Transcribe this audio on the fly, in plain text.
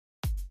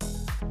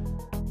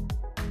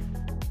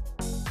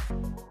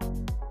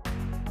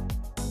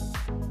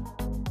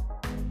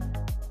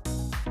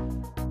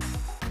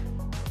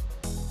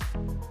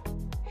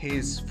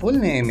His full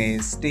name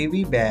is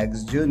Stevie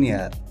Baggs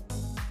Jr.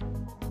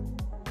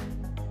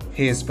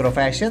 His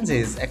profession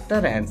is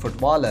actor and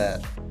footballer.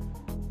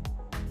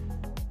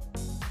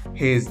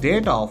 His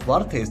date of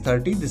birth is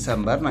 30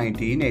 December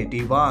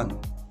 1981.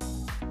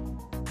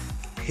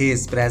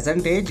 His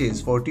present age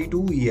is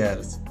 42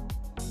 years.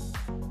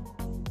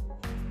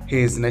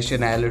 His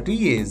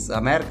nationality is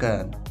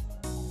American.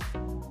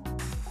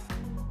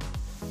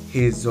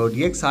 His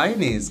zodiac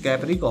sign is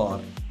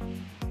Capricorn.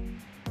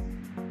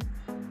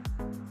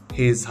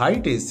 His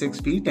height is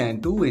 6 feet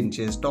and 2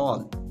 inches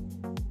tall.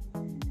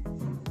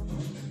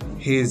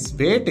 His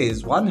weight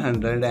is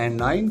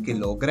 109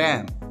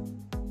 kg.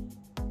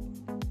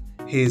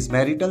 His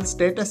marital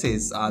status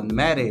is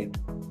unmarried.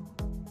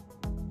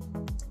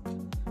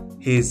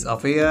 His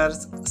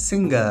affairs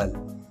single.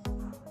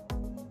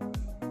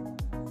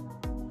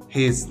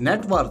 His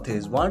net worth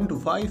is $1 to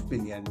 $5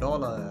 billion.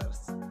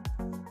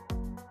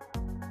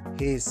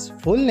 His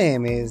full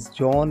name is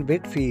John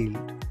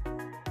Whitfield.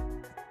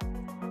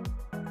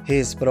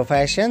 His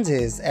profession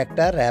is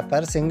actor,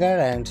 rapper, singer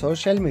and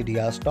social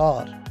media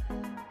star.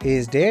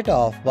 His date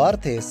of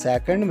birth is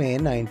 2nd May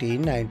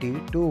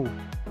 1992.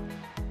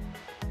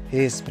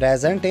 His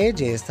present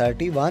age is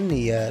 31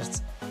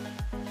 years.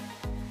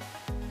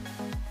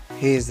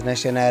 His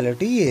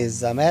nationality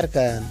is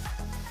American.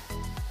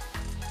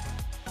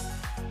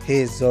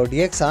 His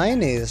zodiac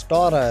sign is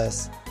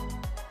Taurus.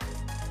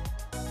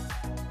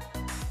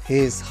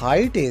 His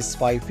height is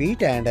 5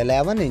 feet and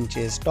 11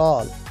 inches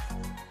tall.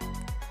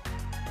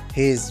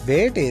 His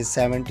weight is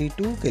 72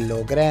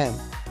 kg.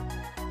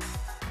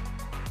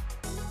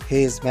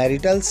 His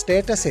marital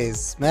status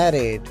is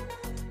married.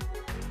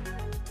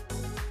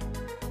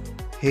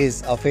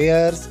 His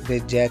affairs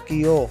with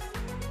Jackie O.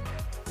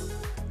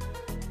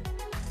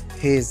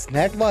 His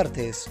net worth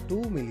is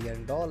 $2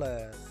 million.